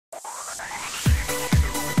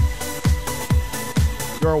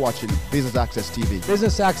You're watching Business Access TV.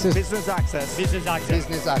 Business Access. Business Access. Business Access.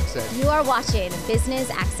 Business Access. You are watching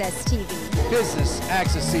Business Access TV. Business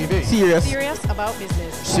Access TV. Serious about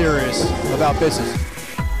business. Serious about business.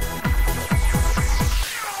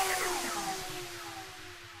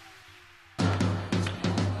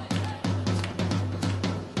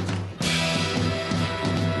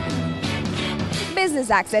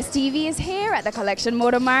 Business Access TV is here at the Collection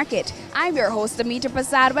MoDA Market. I'm your host, Amita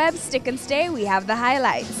Prasad Webb. Stick and stay, we have the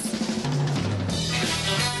highlights.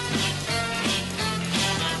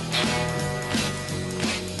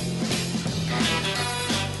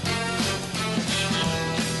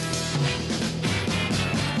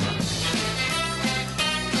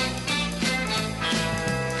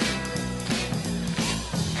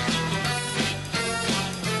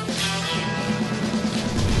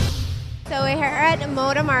 So we're here at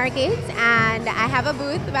MoDA Market, and I have a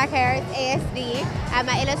booth back here. It's ASD. I have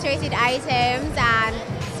my illustrated items, and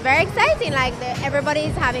it's very exciting. Like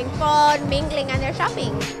everybody's having fun, mingling, and they're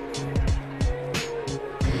shopping.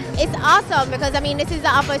 It's awesome because this is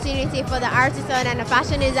the opportunity for the artisan and the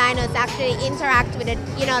fashion designers to actually interact with it,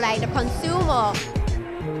 like the consumer.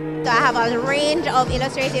 So I have a range of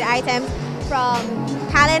illustrated items from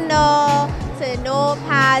calendar to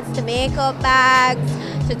notepads to makeup bags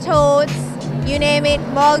to totes, you name it,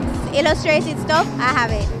 mugs, illustrated stuff, I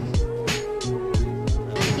have it.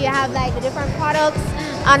 You have like the different products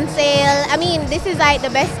on sale. This is like the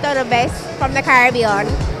best of the best from the Caribbean,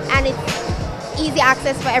 and it's easy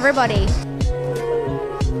access for everybody.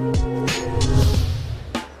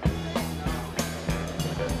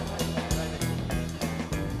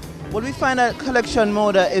 Well, we find that Collection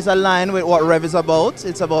MoDA is aligned with what Rev is about.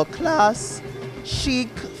 It's about class, chic,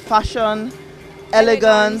 fashion,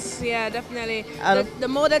 elegance. Yeah, definitely. The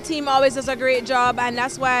MoDA team always does a great job, and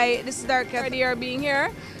that's why this is their third year being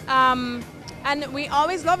here. And we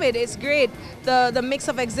always love it. It's great. The mix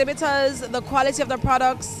of exhibitors, the quality of the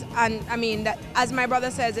products, and that, as my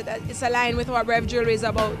brother says, it's aligned with what Rev Jewelry is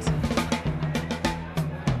about.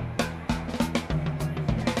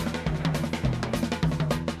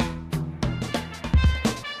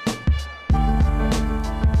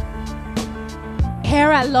 Here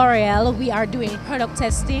at L'Oreal, we are doing product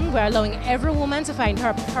testing. We're allowing every woman to find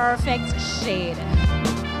her perfect shade.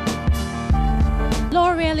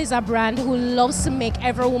 L'Oreal is a brand who loves to make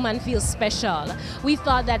every woman feel special. We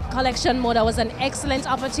thought that Collection MoDA was an excellent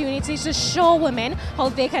opportunity to show women how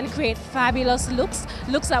they can create fabulous looks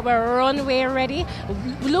that were runway ready,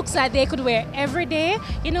 looks that they could wear every day,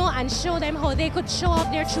 and show them how they could show off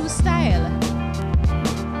their true style.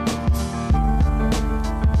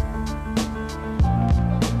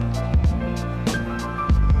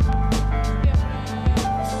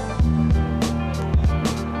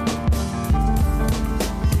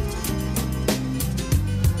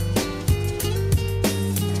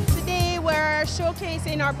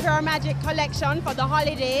 Showcasing our Pure Magic collection for the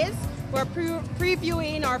holidays. We're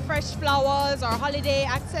previewing our fresh flowers, our holiday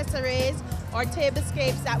accessories, our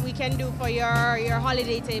tablescapes that we can do for your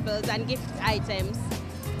holiday tables and gift items.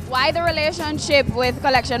 Why the relationship with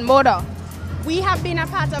Collection MoDA? We have been a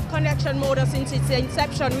part of Collection MoDA since its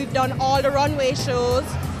inception. We've done all the runway shows.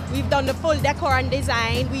 We've done the full decor and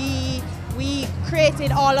design. We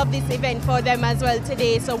created all of this event for them as well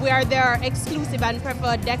today, so we are their exclusive and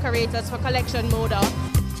preferred decorators for Collection MoDA.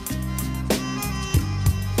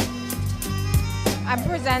 I'm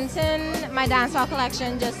presenting my dancehall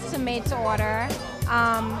collection just to made to order.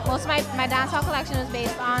 Most of my dancehall collection is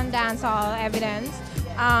based on dancehall evidence,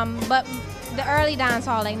 but the early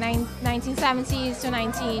dancehall, like 1970s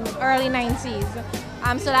to early 90s.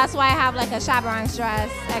 So that's why I have like a chaperone's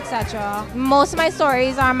dress, etc. Most of my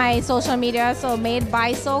stories are my social media, so made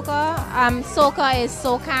by Soca. Soca is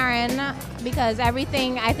So Karen because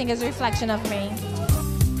everything I think is a reflection of me.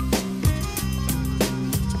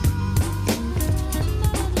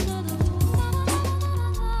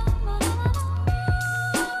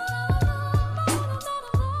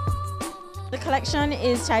 The collection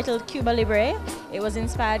is titled Cuba Libre. It was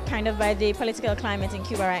inspired kind of by the political climate in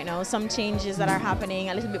Cuba right now. Some changes that are happening,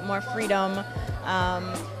 a little bit more freedom.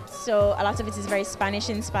 So a lot of it is very Spanish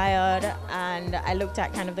inspired, and I looked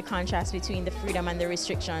at kind of the contrast between the freedom and the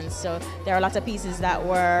restrictions. So there are a lot of pieces that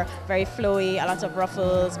were very flowy, a lot of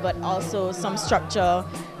ruffles, but also some structure,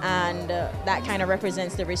 and that kind of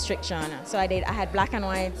represents the restriction. So I had black and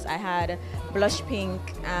whites, I had blush pink,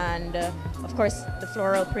 and of course the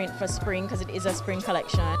floral print for spring because it is a spring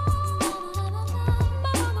collection.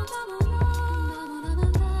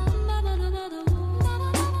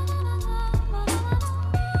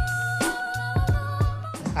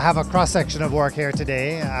 I have a cross-section of work here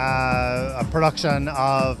today, a production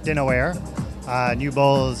of dinnerware, new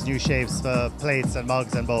bowls, new shapes for plates and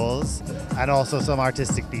mugs and bowls, and also some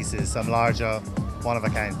artistic pieces, some larger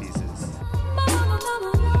one-of-a-kind pieces.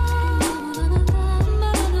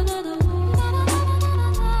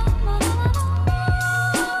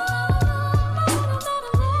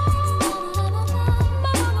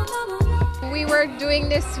 We were doing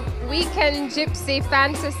this weekend gypsy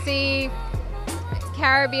fantasy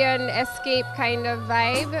Caribbean escape kind of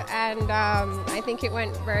vibe, and I think it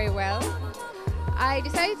went very well. I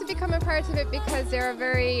decided to become a part of it because they're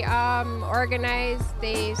very organized.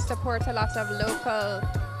 They support a lot of local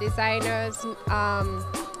designers,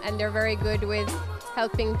 and they're very good with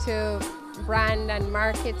helping to brand and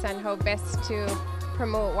market and how best to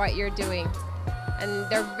promote what you're doing. And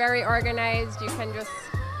they're very organized. You can just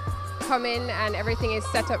come in and everything is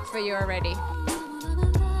set up for you already.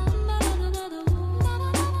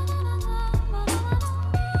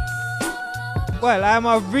 Well, I'm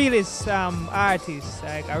a realist artist.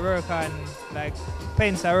 Like I work on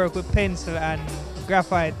pencil. I work with pencil and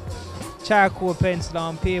graphite, charcoal pencil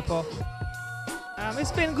on paper.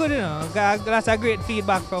 It's been good, you know. Got lots of great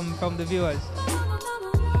feedback from the viewers.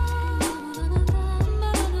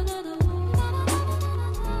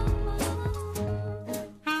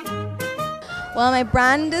 Well, my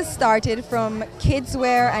brand started from kids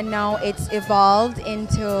wear and now it's evolved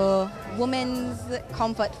into women's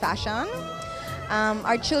comfort fashion.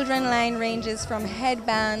 Our children line ranges from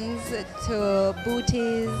headbands to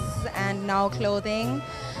booties and now clothing,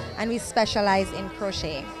 and we specialize in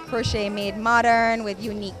crochet. Crochet made modern with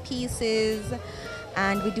unique pieces,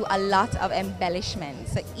 and we do a lot of embellishment,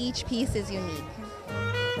 so each piece is unique.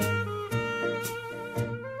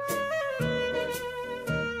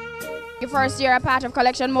 Your first year a part of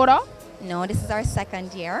Collection MoDA? No, this is our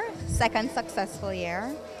second year, second successful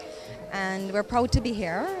year. And we're proud to be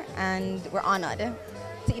here, and we're honored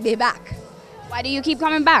to be back. Why do you keep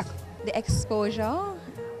coming back? The exposure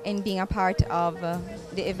in being a part of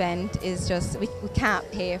the event is just, we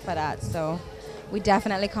can't pay for that, so we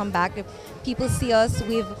definitely come back. If people see us,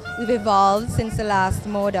 we've evolved since the last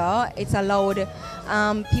MoDA. It's allowed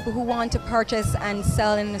people who want to purchase and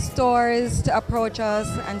sell in the stores to approach us,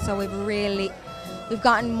 and so we've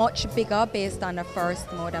gotten much bigger based on the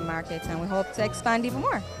first MoDA Market, and we hope to expand even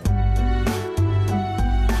more.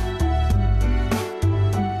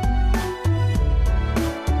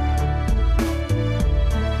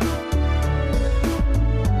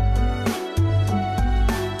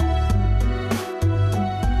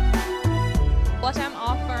 What I'm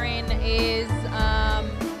offering is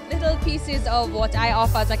little pieces of what I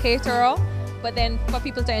offer as a caterer, but then for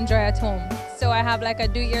people to enjoy at home. So I have like a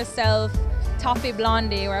do-it-yourself toffee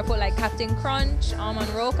blondie where I put like Captain Crunch, almond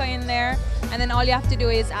roca in there, and then all you have to do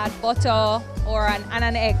is add butter or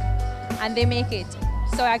an egg, and they make it.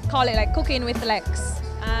 So I call it like cooking with Lex.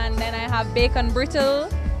 And then I have bacon brittle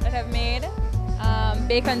that I've made,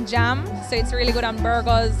 bacon jam, so it's really good on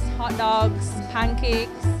burgers, hot dogs, pancakes.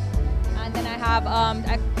 And then I have,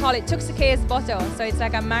 I call it Tuxicase butter, so it's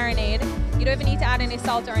like a marinade. You don't even need to add any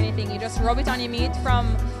salt or anything. You just rub it on your meat,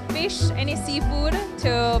 from fish, any seafood,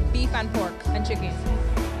 to beef and pork and chicken.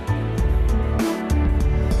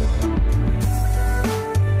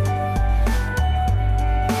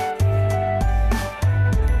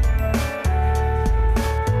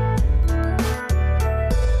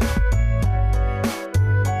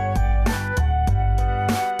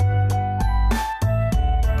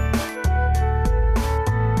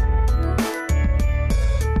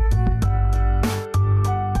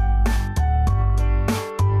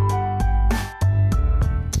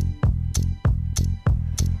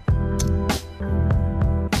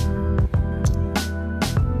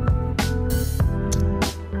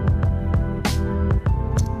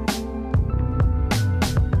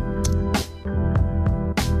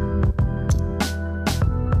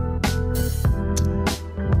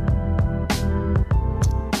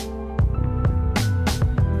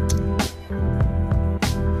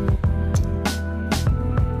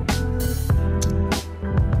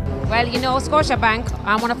 Well, you know,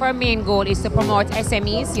 Scotiabank, one of our main goals is to promote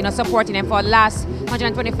SMEs, you know, supporting them. For the last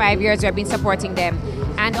 125 years, we have been supporting them.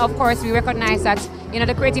 And of course, we recognize that, you know,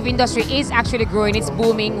 the creative industry is actually growing, it's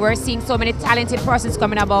booming. We're seeing so many talented persons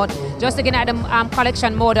coming about. Just looking at the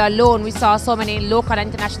Collection MoDA alone, we saw so many local and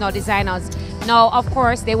international designers. Now, of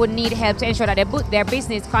course, they would need help to ensure that their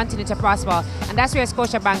business continue to prosper. And that's where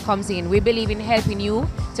Scotiabank comes in. We believe in helping you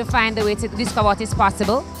to find the way to discover what is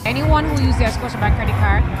possible. Anyone who uses their Scotiabank credit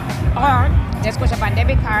card or their Scotiabank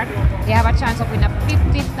debit card, they have a chance of winning a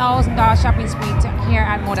 $50,000 shopping spree here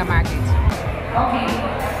at MoDA Market.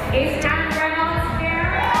 Okay. Is Anne Reynolds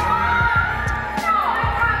here? No,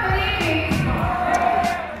 I can't believe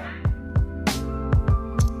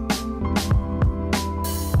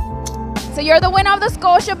it. So you're the winner of the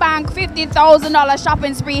Scotiabank $50,000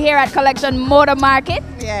 shopping spree here at Collection MoDA Market.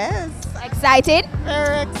 Yes. Excited?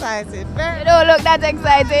 Very excited. You don't look that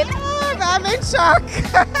excited. Oh, I'm in shock.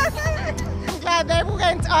 I'm glad they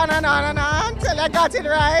went on and on and on till I got it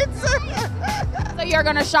right. So you're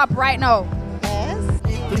gonna shop right now? Yes.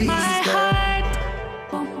 My heart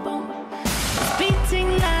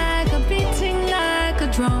beating like a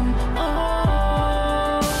drum.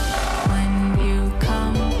 Oh, when you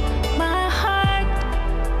come, my heart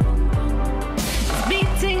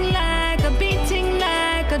is beating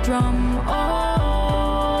like a drum.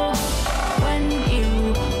 Oh, when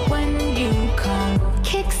you come,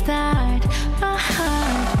 kickstart my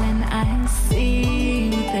heart when I see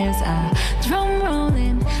there's a drum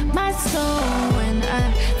rolling my soul when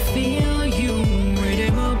I feel you.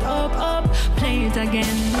 Rhythm up, play it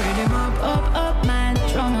again. Rhythm up, my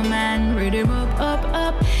drummer man. Rhythm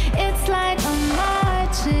up, it's like a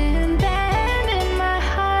marching band in my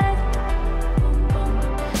heart.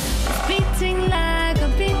 It's beating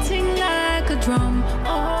like a drum.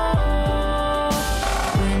 Oh,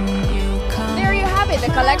 when you come. There you have it, the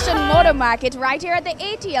Collection MoDA Market right here at the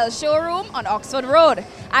ATL showroom on Oxford Road.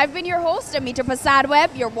 I've been your host, Amita Prasad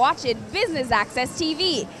Webb. You're watching Business Access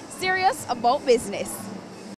TV, serious about business.